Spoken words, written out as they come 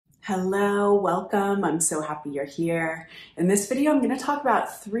Hello, welcome. I'm so happy you're here. In this video, I'm going to talk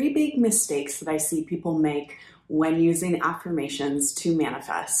about 3 big mistakes that I see people make when using affirmations to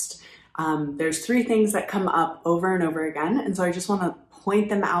manifest. There's 3 things that come up over and over again, and so I just want to point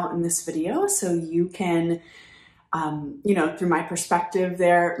them out in this video so you can, through my perspective,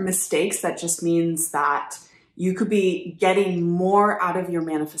 they're mistakes. That just means that you could be getting more out of your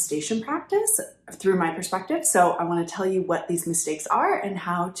manifestation practice through my perspective. So I want to tell you what these mistakes are and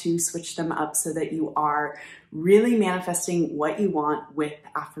how to switch them up so that you are really manifesting what you want with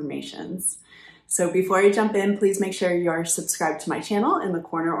affirmations. So before I jump in, please make sure you're subscribed to my channel in the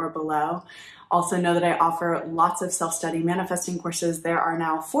corner or below. Also know that I offer lots of self-study manifesting courses. There are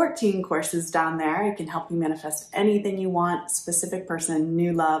now 14 courses down there. I can help you manifest anything you want, specific person,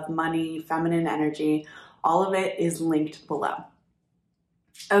 new love, money, feminine energy. All of it is linked below.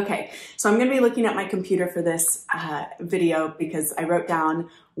 Okay, so I'm going to be looking at my computer for this video because I wrote down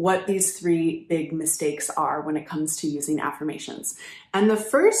what these 3 big mistakes are when it comes to using affirmations. And the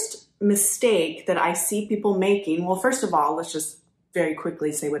first mistake that I see people making, well, first of all, let's just very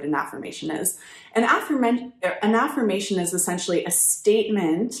quickly say what an affirmation is. An affirmation is essentially a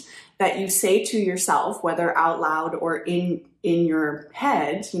statement that you say to yourself, whether out loud or in your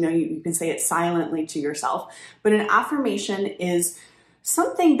head. You can say it silently to yourself, but an affirmation is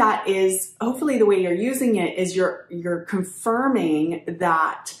something that is, hopefully the way you're using it is you're confirming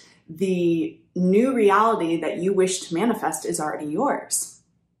that the new reality that you wish to manifest is already yours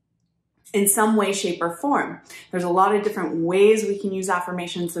in some way, shape, or form. There's a lot of different ways we can use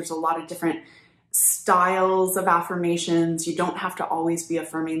affirmations. There's a lot of different styles of affirmations. You don't have to always be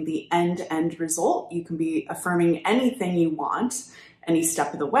affirming the end result. You can be affirming anything you want, any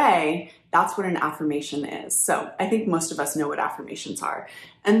step of the way. That's what an affirmation is. So I think most of us know what affirmations are.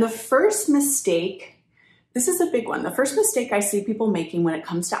 And the first mistake, this is a big one. The first mistake I see people making when it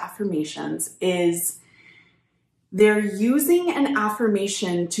comes to affirmations is they're using an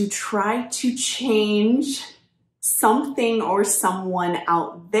affirmation to try to change something or someone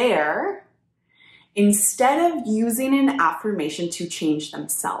out there instead of using an affirmation to change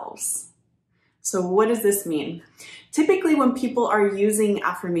themselves. So what does this mean? Typically, when people are using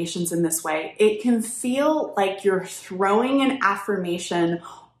affirmations in this way, it can feel like you're throwing an affirmation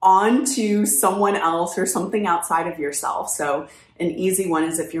onto someone else or something outside of yourself. So an easy one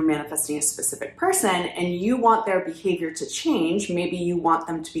is if you're manifesting a specific person and you want their behavior to change. Maybe you want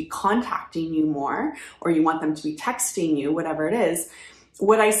them to be contacting you more, or you want them to be texting you, whatever it is.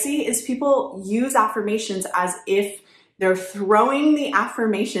 What I see is people use affirmations as if they're throwing the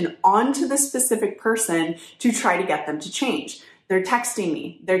affirmation onto the specific person to try to get them to change. They're texting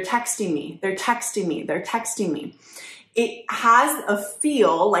me, they're texting me, they're texting me, they're texting me. It has a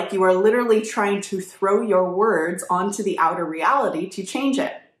feel like you are literally trying to throw your words onto the outer reality to change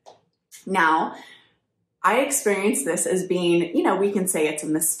it. Now, I experience this as being, we can say it's a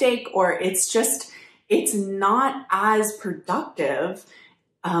mistake, or it's not as productive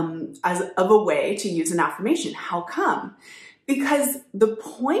as of a way to use an affirmation. How come? Because the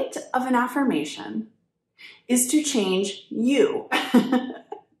point of an affirmation is to change you,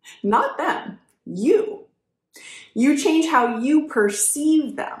 not them, you. You change how you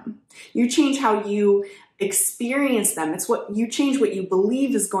perceive them. You change how you experience them. You change what you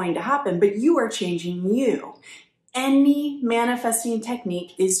believe is going to happen, but you are changing you. Any manifesting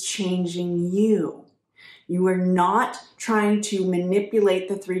technique is changing you. You are not trying to manipulate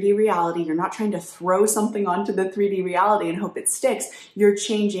the 3D reality. You're not trying to throw something onto the 3D reality and hope it sticks. You're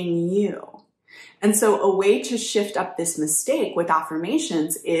changing you. And so a way to shift up this mistake with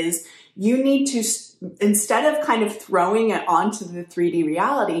affirmations is you need to, instead of kind of throwing it onto the 3D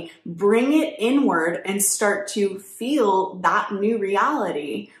reality, bring it inward and start to feel that new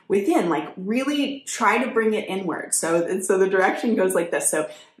reality within, like really try to bring it inward. So the direction goes like this. So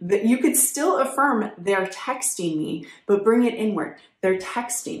you could still affirm they're texting me, but bring it inward. They're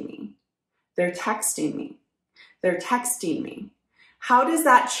texting me. They're texting me. They're texting me. How does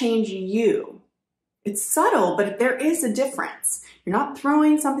that change you? It's subtle, but there is a difference. You're not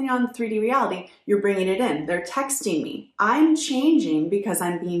throwing something on 3D reality, you're bringing it in. They're texting me. I'm changing because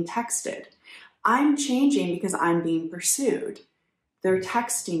I'm being texted. I'm changing because I'm being pursued. They're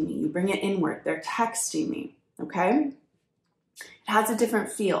texting me. You bring it inward. They're texting me, okay? It has a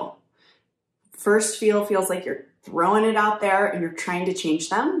different feel. First feel feels like you're throwing it out there and you're trying to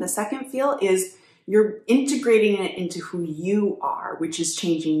change them. The second feel is you're integrating it into who you are, which is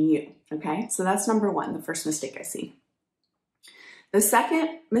changing you, okay? So that's number 1, the first mistake I see. The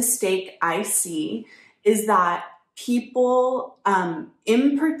second mistake I see is that people,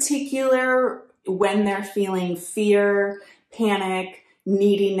 in particular, when they're feeling fear, panic,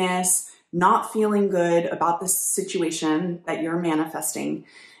 neediness, not feeling good about the situation that you're manifesting,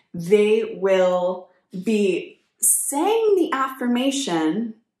 they will be saying the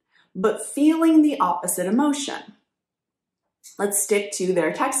affirmation, but feeling the opposite emotion. Let's stick to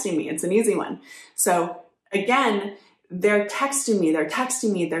they're texting me. It's an easy one. So again, they're texting me, they're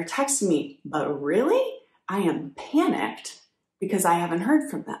texting me, they're texting me, but really, I am panicked because I haven't heard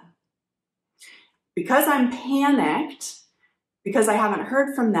from them. Because I'm panicked, because I haven't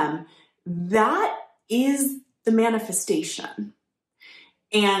heard from them, that is the manifestation.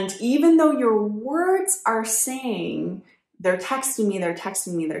 And even though your words are saying, they're texting me, they're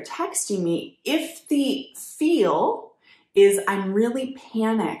texting me, they're texting me, if the feel is I'm really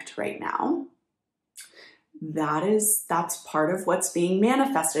panicked right now, that's part of what's being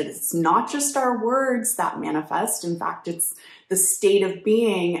manifested. It's not just our words that manifest. In fact, it's the state of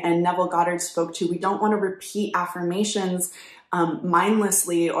being. And Neville Goddard spoke to, we don't want to repeat affirmations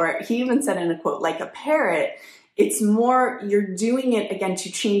mindlessly, or he even said in a quote, like a parrot. It's more, you're doing it again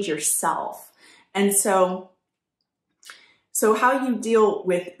to change yourself. And so how you deal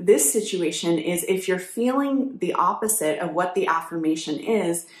with this situation is if you're feeling the opposite of what the affirmation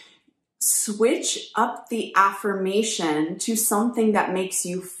is, switch up the affirmation to something that makes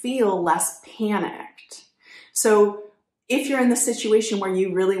you feel less panicked. So if you're in the situation where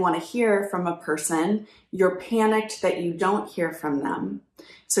you really want to hear from a person, you're panicked that you don't hear from them.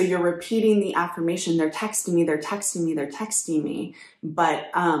 So you're repeating the affirmation, they're texting me, they're texting me, they're texting me,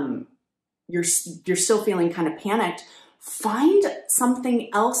 but you're still feeling kind of panicked. Find something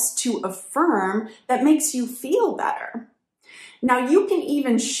else to affirm that makes you feel better. Now you can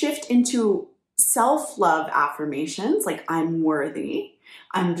even shift into self-love affirmations like I'm worthy,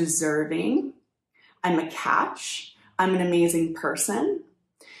 I'm deserving, I'm a catch, I'm an amazing person.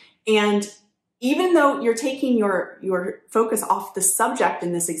 And even though you're taking your focus off the subject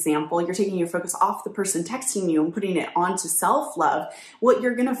in this example, you're taking your focus off the person texting you and putting it onto self-love, what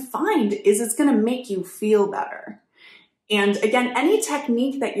you're gonna find is it's gonna make you feel better. And again, any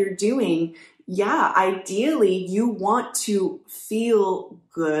technique that you're doing, yeah, ideally you want to feel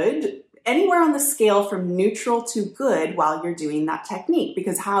good anywhere on the scale from neutral to good while you're doing that technique,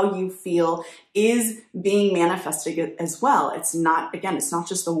 because how you feel is being manifested as well. It's not, again, it's not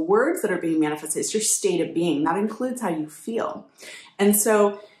just the words that are being manifested, it's your state of being. That includes how you feel. And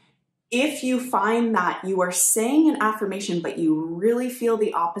so if you find that you are saying an affirmation, but you really feel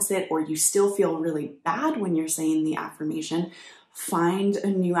the opposite, or you still feel really bad when you're saying the affirmation, find a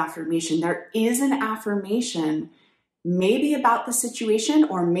new affirmation. There is an affirmation maybe about the situation,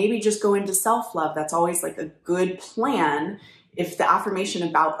 or maybe just go into self-love. That's always like a good plan. If the affirmation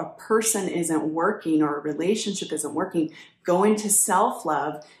about a person isn't working or a relationship isn't working, go into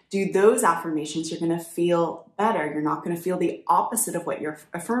self-love, do those affirmations, you're going to feel better. You're not going to feel the opposite of what you're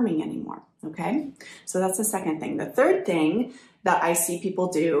affirming anymore. Okay. So that's the second thing. The third thing that I see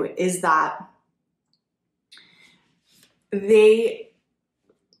people do is that they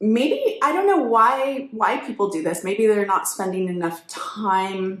maybe, I don't know why people do this. Maybe they're not spending enough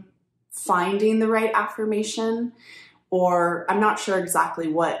time finding the right affirmation, or I'm not sure exactly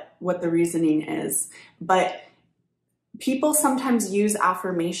what the reasoning is, but people sometimes use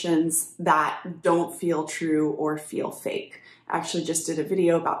affirmations that don't feel true or feel fake. I actually just did a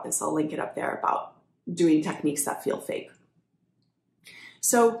video about this. I'll link it up there about doing techniques that feel fake.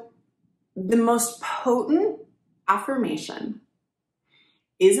 So the most potent affirmation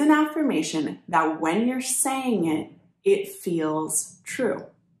is an affirmation that when you're saying it, it feels true.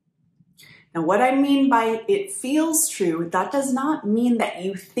 Now, what I mean by it feels true, that does not mean that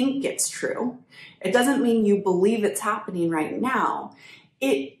you think it's true. It doesn't mean you believe it's happening right now.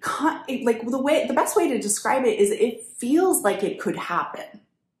 The best way to describe it is it feels like it could happen.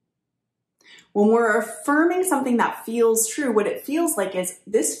 When we're affirming something that feels true, what it feels like is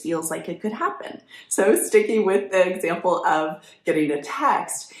this feels like it could happen. So sticking with the example of getting a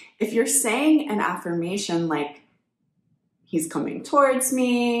text, if you're saying an affirmation like, he's coming towards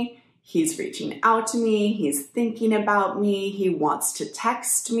me, he's reaching out to me, he's thinking about me, he wants to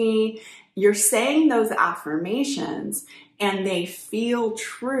text me, you're saying those affirmations and they feel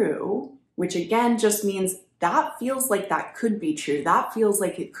true, which again just means that feels like that could be true. That feels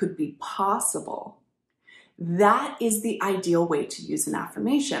like it could be possible. That is the ideal way to use an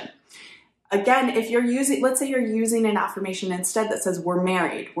affirmation. Again, if you're using, let's say you're using an affirmation instead that says, we're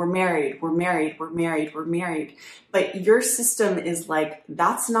married, we're married, we're married, we're married, we're married. But your system is like,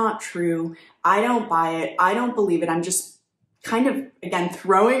 that's not true. I don't buy it. I don't believe it. I'm just kind of, again,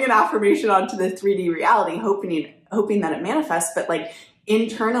 throwing an affirmation onto the 3D reality, hoping that it manifests. But like,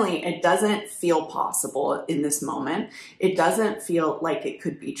 Internally, it doesn't feel possible in this moment. It doesn't feel like it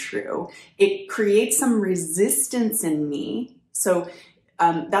could be true. It creates some resistance in me. So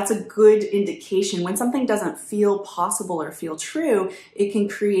that's a good indication. When something doesn't feel possible or feel true, it can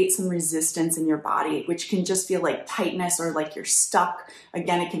create some resistance in your body, which can just feel like tightness or like you're stuck.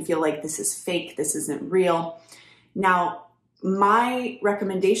 Again, it can feel like this is fake, this isn't real. Now, my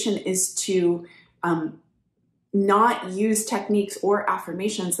recommendation is to not use techniques or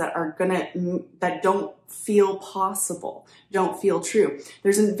affirmations that don't feel possible, don't feel true.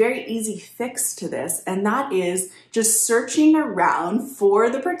 There's a very easy fix to this, and that is just searching around for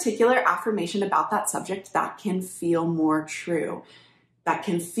the particular affirmation about that subject that can feel more true, that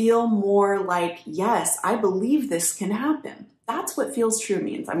can feel more like, yes, I believe this can happen. That's what feels true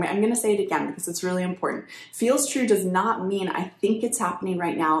means. I'm going to say it again because it's really important. Feels true does not mean I think it's happening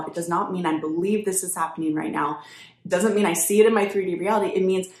right now. It does not mean I believe this is happening right now. It doesn't mean I see it in my 3D reality. It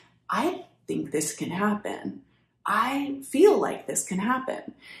means I think this can happen. I feel like this can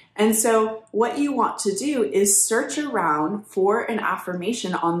happen. And so what you want to do is search around for an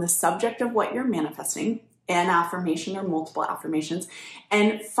affirmation on the subject of what you're manifesting, an affirmation or multiple affirmations,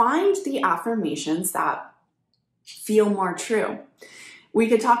 and find the affirmations that feel more true. We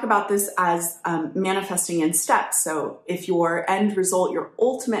could talk about this as manifesting in steps. So if your end result, your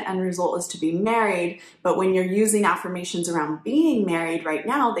ultimate end result is to be married, but when you're using affirmations around being married right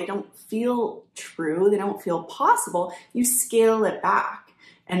now, they don't feel true, they don't feel possible, you scale it back.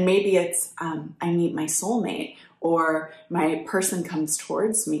 And maybe it's, I meet my soulmate, or my person comes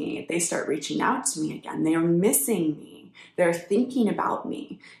towards me, they start reaching out to me again, they are missing me. They're thinking about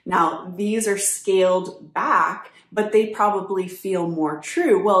me. Now, these are scaled back, but they probably feel more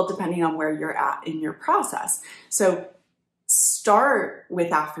true. Well, depending on where you're at in your process. So start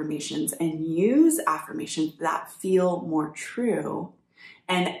with affirmations and use affirmations that feel more true.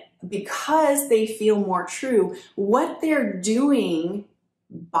 And because they feel more true, what they're doing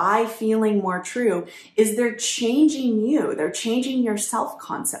by feeling more true is they're changing you. They're changing your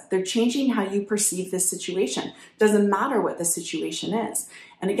self-concept. They're changing how you perceive this situation. Doesn't matter what the situation is.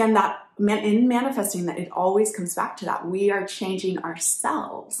 And again, that in manifesting, that it always comes back to that. We are changing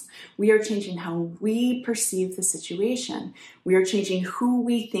ourselves. We are changing how we perceive the situation. We are changing who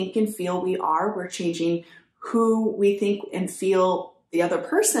we think and feel we are. We're changing who we think and feel the other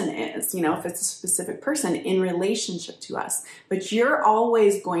person is, if it's a specific person in relationship to us. But you're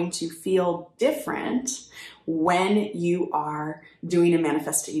always going to feel different when you are doing a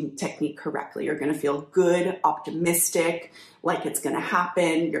manifesting technique correctly. You're going to feel good, optimistic, like it's going to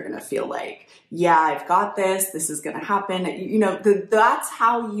happen. You're going to feel like, yeah, I've got this. This is going to happen. That's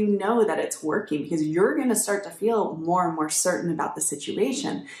how you know that it's working, because you're going to start to feel more and more certain about the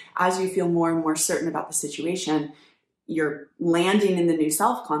situation. As you feel more and more certain about the situation, you're landing in the new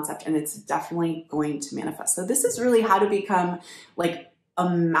self concept, and it's definitely going to manifest. So this is really how to become like a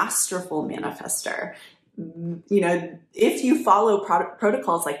masterful manifester. If you follow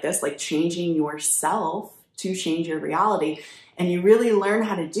protocols like this, like changing yourself to change your reality, and you really learn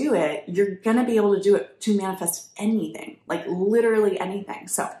how to do it, you're going to be able to do it to manifest anything, like literally anything.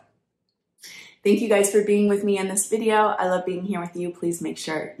 So thank you guys for being with me in this video. I love being here with you. Please make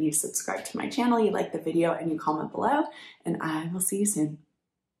sure you subscribe to my channel, you like the video, and you comment below, and I will see you soon.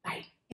 Bye.